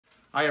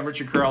Hi, I'm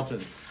Richard Carlton.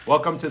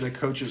 Welcome to the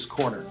Coach's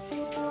Corner.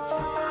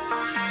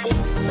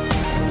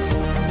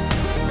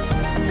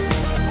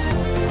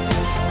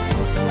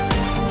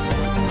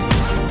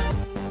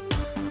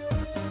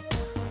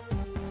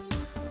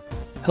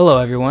 Hello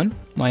everyone,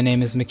 my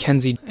name is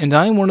Mackenzie and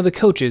I am one of the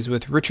coaches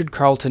with Richard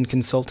Carlton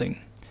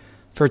Consulting.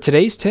 For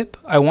today's tip,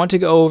 I want to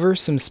go over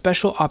some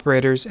special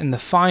operators in the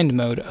find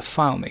mode of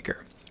FileMaker,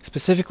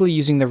 specifically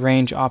using the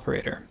range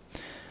operator.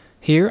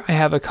 Here I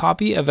have a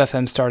copy of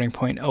FM Starting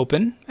Point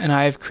open, and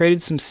I have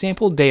created some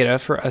sample data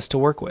for us to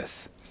work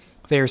with.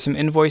 There are some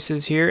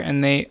invoices here,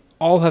 and they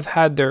all have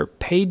had their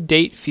paid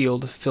date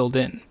field filled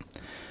in.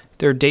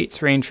 Their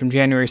dates range from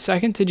January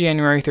 2nd to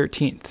January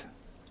 13th.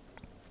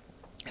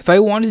 If I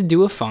wanted to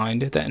do a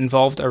find that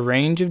involved a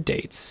range of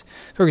dates,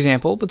 for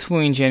example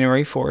between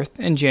January 4th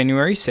and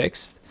January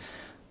 6th,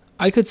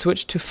 I could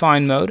switch to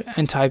find mode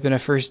and type in a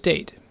first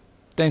date,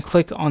 then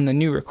click on the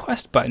New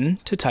Request button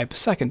to type a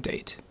second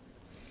date.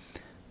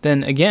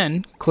 Then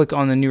again, click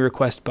on the New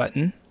Request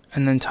button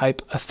and then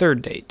type a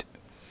third date.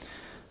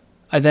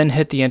 I then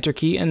hit the Enter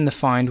key and the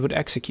find would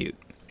execute.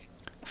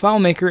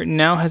 FileMaker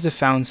now has a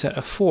found set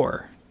of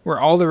 4, where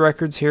all the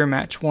records here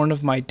match one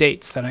of my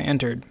dates that I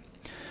entered.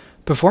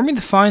 Performing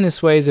the find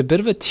this way is a bit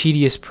of a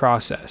tedious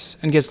process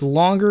and gets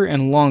longer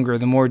and longer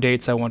the more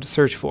dates I want to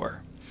search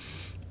for.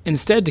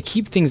 Instead, to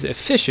keep things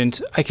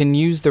efficient, I can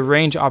use the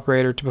range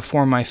operator to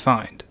perform my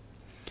find.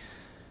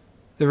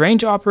 The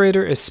range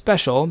operator is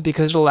special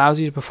because it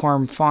allows you to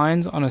perform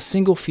finds on a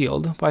single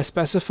field by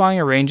specifying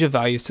a range of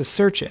values to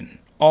search in,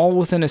 all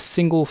within a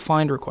single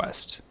find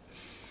request.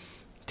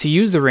 To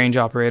use the range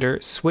operator,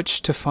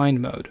 switch to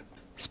find mode.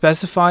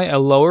 Specify a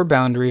lower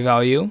boundary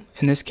value,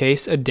 in this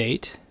case a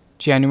date,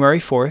 January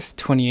 4th,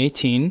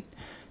 2018,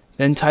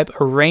 then type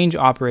a range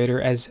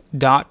operator as ...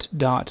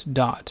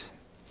 The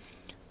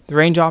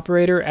range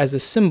operator as a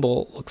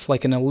symbol looks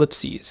like an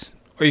ellipses,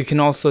 or you can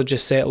also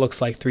just say it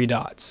looks like 3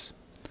 dots.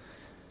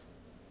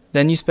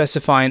 Then you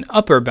specify an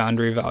upper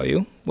boundary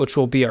value, which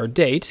will be our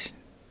date,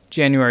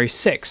 January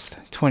 6th,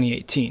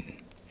 2018.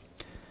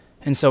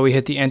 And so we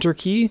hit the Enter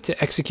key to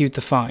execute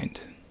the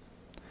find.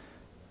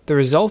 The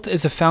result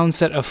is a found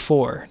set of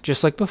 4,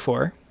 just like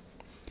before.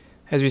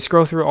 As we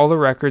scroll through all the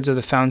records of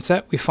the found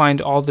set, we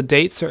find all the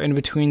dates are in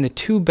between the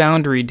 2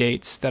 boundary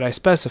dates that I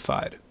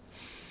specified.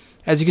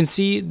 As you can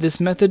see, this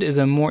method is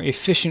a more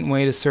efficient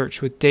way to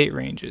search with date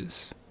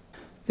ranges.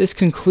 This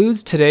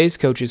concludes today's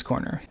Coach's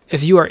Corner.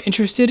 If you are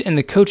interested in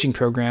the coaching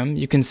program,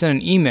 you can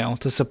send an email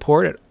to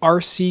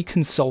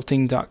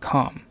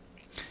support@rcconsulting.com.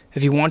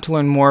 If you want to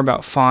learn more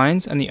about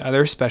finds and the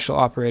other special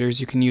operators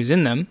you can use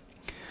in them,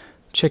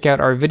 check out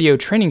our video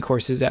training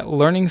courses at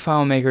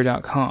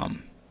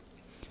learningfilemaker.com.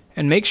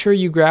 And make sure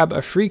you grab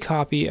a free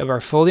copy of our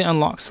fully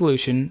unlocked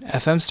solution,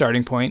 FM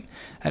Starting Point,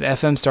 at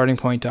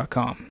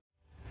fmstartingpoint.com.